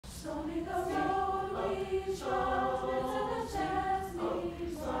Welcome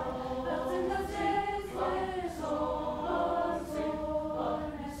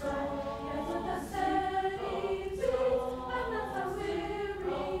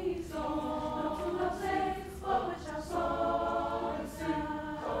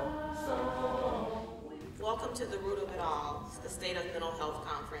to the Root of It All, the State of Mental Health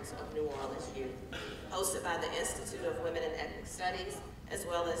Conference of New Orleans Youth, hosted by the Institute of Women and Ethnic Studies, as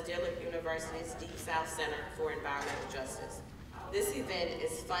well as Dillard University's DeSalvo Center for Environmental Justice. This event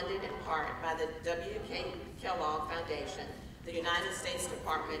is funded in part by the W.K. Kellogg Foundation, the United States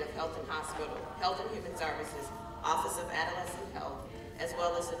Department of Health and Human Services, Office of Adolescent Health, as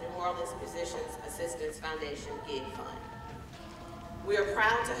well as the New Orleans Musicians Assistance Foundation GIG Fund. We are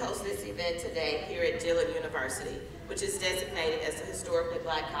proud to host this event today here at Dillard University, which is designated as a historically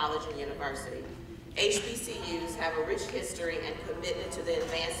Black college and university. HBCUs have a rich history and commitment to the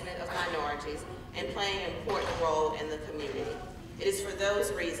advancement of minorities and playing an important role in the community. It is for those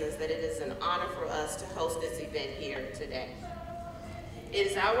reasons that it is an honor for us to host this event here today. It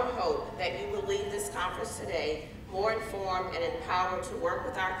is our hope that you will leave this conference today more informed and empowered to work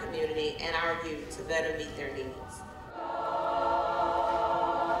with our community and our youth to better meet their needs.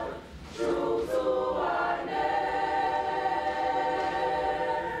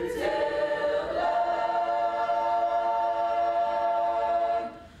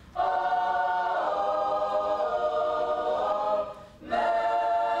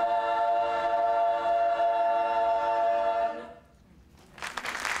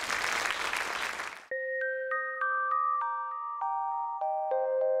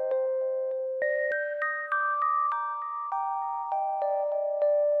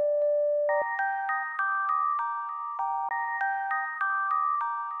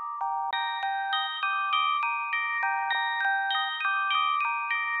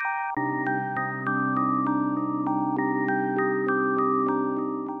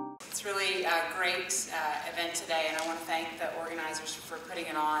 It's really a great event today, and I want to thank the organizers for putting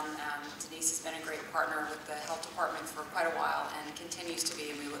it on. Denise has been a great partner with the health department for quite a while and continues to be,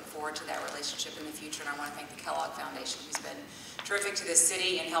 and we look forward to that relationship in the future. And I want to thank the Kellogg Foundation, who's been terrific to this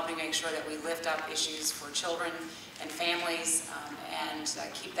city in helping make sure that we lift up issues for children and families and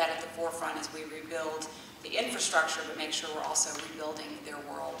keep that at the forefront as we rebuild the infrastructure, but make sure we're also rebuilding their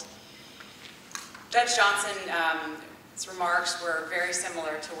world. Judge Johnson's remarks were very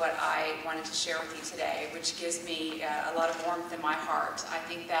similar to what I wanted to share with you today, which gives me a lot of warmth in my heart. I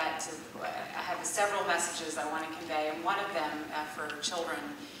think that I have several messages I want to convey, and one of them for children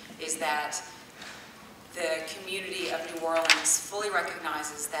is that the community of New Orleans fully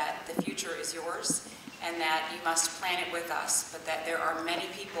recognizes that the future is yours and that you must plan it with us, but that there are many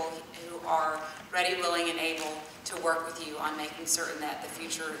people who are ready, willing, and able to work with you on making certain that the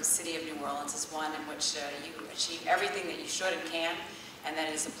future city of New Orleans is one in which you achieve everything that you should and can, and that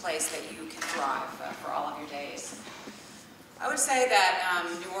it is a place that you can thrive for all of your days. I would say that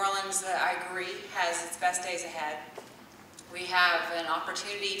New Orleans, I agree, has its best days ahead. We have an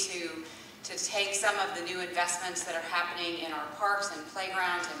opportunity to take some of the new investments that are happening in our parks and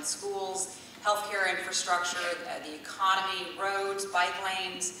playgrounds and schools, healthcare infrastructure, the economy, roads, bike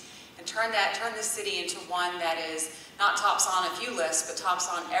lanes, and turn the city into one that is not tops on a few lists, but tops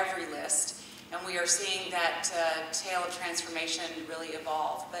on every list. And we are seeing that tale of transformation really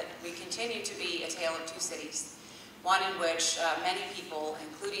evolve. But we continue to be a tale of two cities, one in which many people,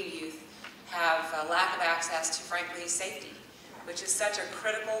 including youth, have a lack of access to, frankly, safety, which is such a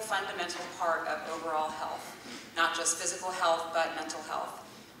critical, fundamental part of overall health, not just physical health, but mental health.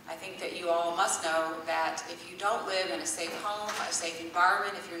 I think that you all must know that if you don't live in a safe home, a safe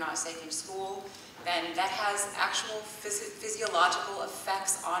environment, if you're not safe in school, then that has actual physiological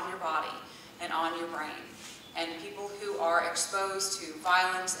effects on your body and on your brain. And people who are exposed to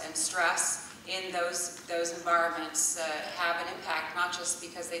violence and stress in those environments have an impact, not just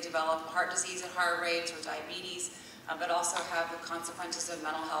because they develop heart disease at higher rates or diabetes, but also have the consequences of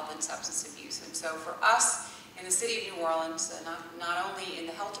mental health and substance abuse. And so for us, in the city of New Orleans, not only in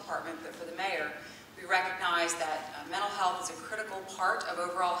the health department, but for the mayor, we recognize that mental health is a critical part of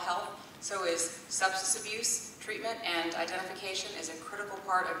overall health. So is substance abuse treatment, and identification is a critical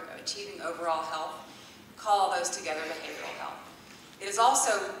part of achieving overall health. Call all those together behavioral health. It is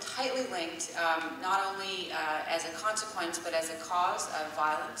also tightly linked, not only as a consequence, but as a cause of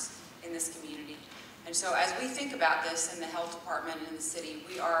violence in this community. And so as we think about this in the health department and in the city,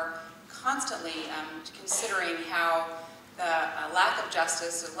 we are constantly considering how the lack of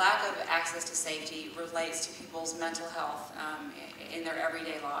justice, or lack of access to safety relates to people's mental health in their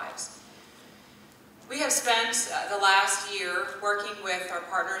everyday lives. We have spent the last year working with our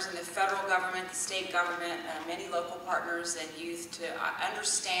partners in the federal government, the state government, many local partners and youth to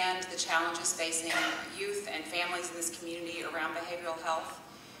understand the challenges facing youth and families in this community around behavioral health.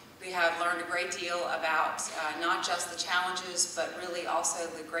 We have learned a great deal about not just the challenges, but really also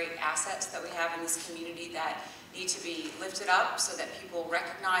the great assets that we have in this community that need to be lifted up so that people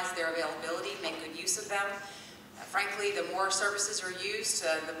recognize their availability, make good use of them. Frankly, the more services are used,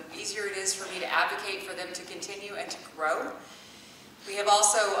 the easier it is for me to advocate for them to continue and to grow. We have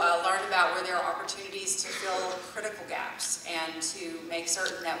also learned about where there are opportunities to fill critical gaps and to make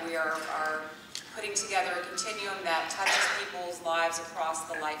certain that we are putting together a continuum that touches people's lives across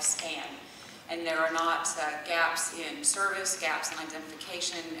the lifespan. And there are not gaps in service, gaps in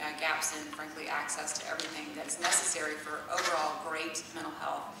identification, gaps in, frankly, access to everything that's necessary for overall great mental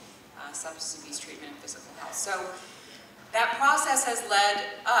health, substance abuse treatment, and physical health. So that process has led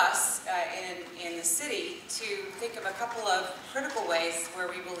us in the city to think of a couple of critical ways where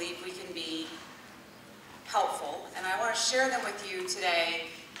we believe we can be helpful. And I want to share them with you today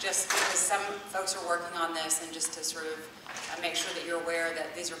just because some folks are working on this and just to sort of make sure that you're aware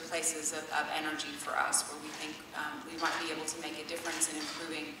that these are places of energy for us where we think we might be able to make a difference in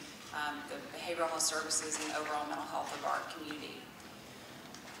improving the behavioral health services and the overall mental health of our community.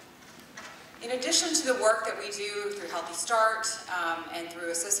 In addition to the work that we do through Healthy Start and through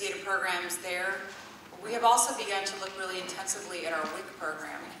associated programs there, we have also begun to look really intensively at our WIC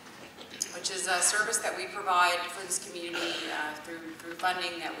program, which is a service that we provide for this community through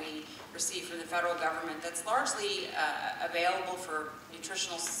funding that we receive from the federal government that's largely available for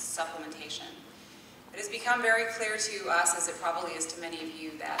nutritional supplementation. It has become very clear to us, as it probably is to many of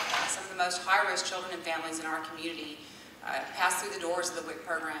you, that some of the most high-risk children and families in our community pass through the doors of the WIC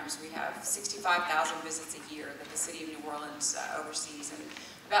programs. We have 65,000 visits a year that the city of New Orleans oversees, and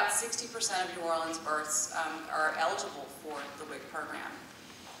about 60% of New Orleans births are eligible for the WIC program.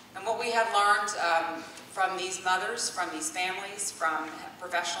 And what we have learned from these mothers, from these families, from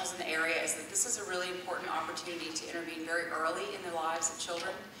professionals in the area is that this is a really important opportunity to intervene very early in the lives of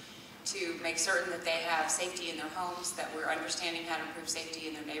children, to make certain that they have safety in their homes, that we're understanding how to improve safety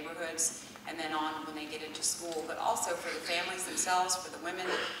in their neighborhoods, and then on when they get into school, but also for the families themselves, for the women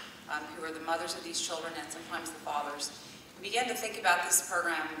who are the mothers of these children and sometimes the fathers. We begin to think about this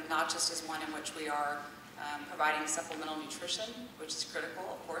program not just as one in which we are providing supplemental nutrition, which is critical,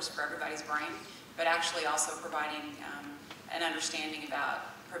 of course, for everybody's brain, but actually also providing an understanding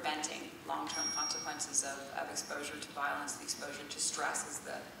about preventing long-term consequences of exposure to violence, the exposure to stress, as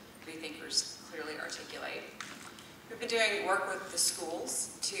the three thinkers clearly articulate. We've been doing work with the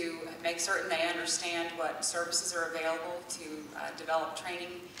schools to make certain they understand what services are available, to develop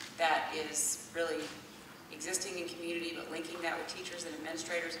training that is really existing in community, but linking that with teachers and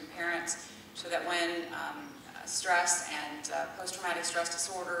administrators and parents, so that when stress and post-traumatic stress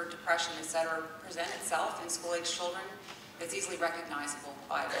disorder, depression, etc., present itself in school-age children, it's easily recognizable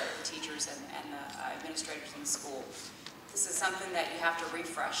by the teachers and the administrators in the school. This is something that you have to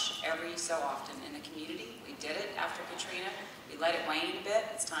refresh every so often in the community. We did it after Katrina. We let it wane a bit.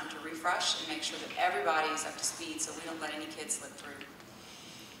 It's time to refresh and make sure that everybody is up to speed so we don't let any kids slip through.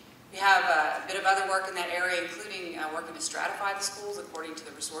 We have a bit of other work in that area, including working to stratify the schools according to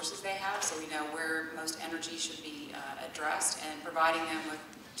the resources they have, so we know where most energy should be addressed, and providing them with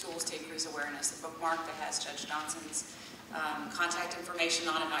tools to increase awareness. A bookmark that has Judge Johnson's contact information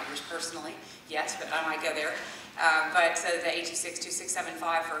on it, not yours personally, yes, but I might go there. But the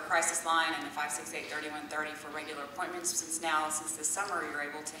 826-2675 for a crisis line and the 568-3130 for regular appointments, since this summer you're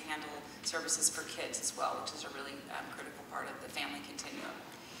able to handle services for kids as well, which is a really critical part of the family continuum.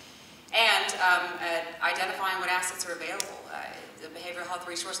 And identifying what assets are available. The Behavioral Health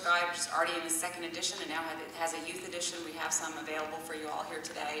Resource Guide, which is already in the second edition and now has a youth edition, we have some available for you all here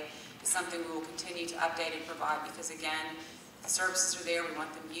today, is something we will continue to update and provide because, again, the services are there, we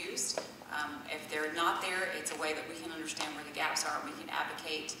want them used. If they're not there, it's a way that we can understand where the gaps are and we can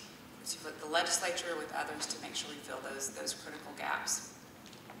advocate with the legislature, with others, to make sure we fill those critical gaps.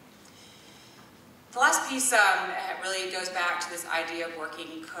 The last piece really goes back to this idea of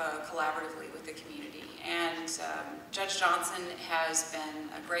working collaboratively with the community. And Judge Johnson has been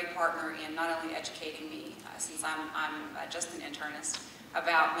a great partner in not only educating me, since I'm just an internist,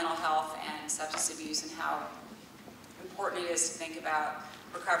 about mental health and substance abuse and how important it is to think about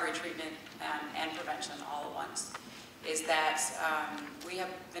recovery, treatment, and prevention all at once, is that we have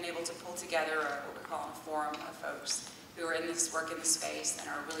been able to pull together what we call a forum of folks who are in this work in this space and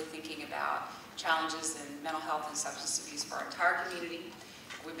are really thinking about challenges in mental health and substance abuse for our entire community.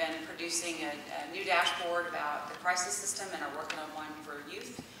 We've been producing a new dashboard about the crisis system and are working on one for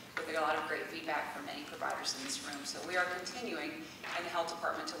youth. with a lot of great feedback from many providers in this room. So we are continuing in the health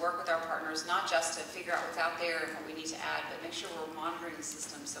department to work with our partners, not just to figure out what's out there and what we need to add, but make sure we're monitoring the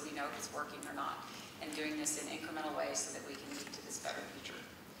system so we know if it's working or not, and doing this in incremental ways so that we can lead to this better future.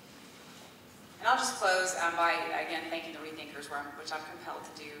 And I'll just close by, again, thanking the Rethinkers, which I'm compelled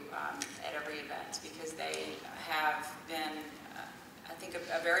to do at every event, because they have been, I think,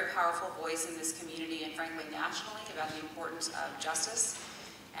 a very powerful voice in this community and frankly nationally about the importance of justice,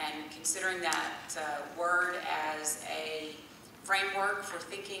 and considering that word as a framework for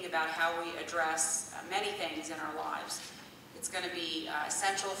thinking about how we address many things in our lives. It's going to be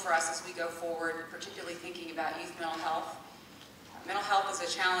essential for us as we go forward, particularly thinking about youth mental health. Mental health is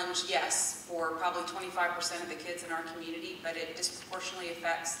a challenge, yes, for probably 25% of the kids in our community, but it disproportionately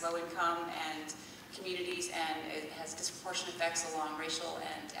affects low-income and communities, and it has disproportionate effects along racial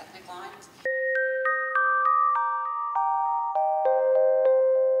and ethnic lines.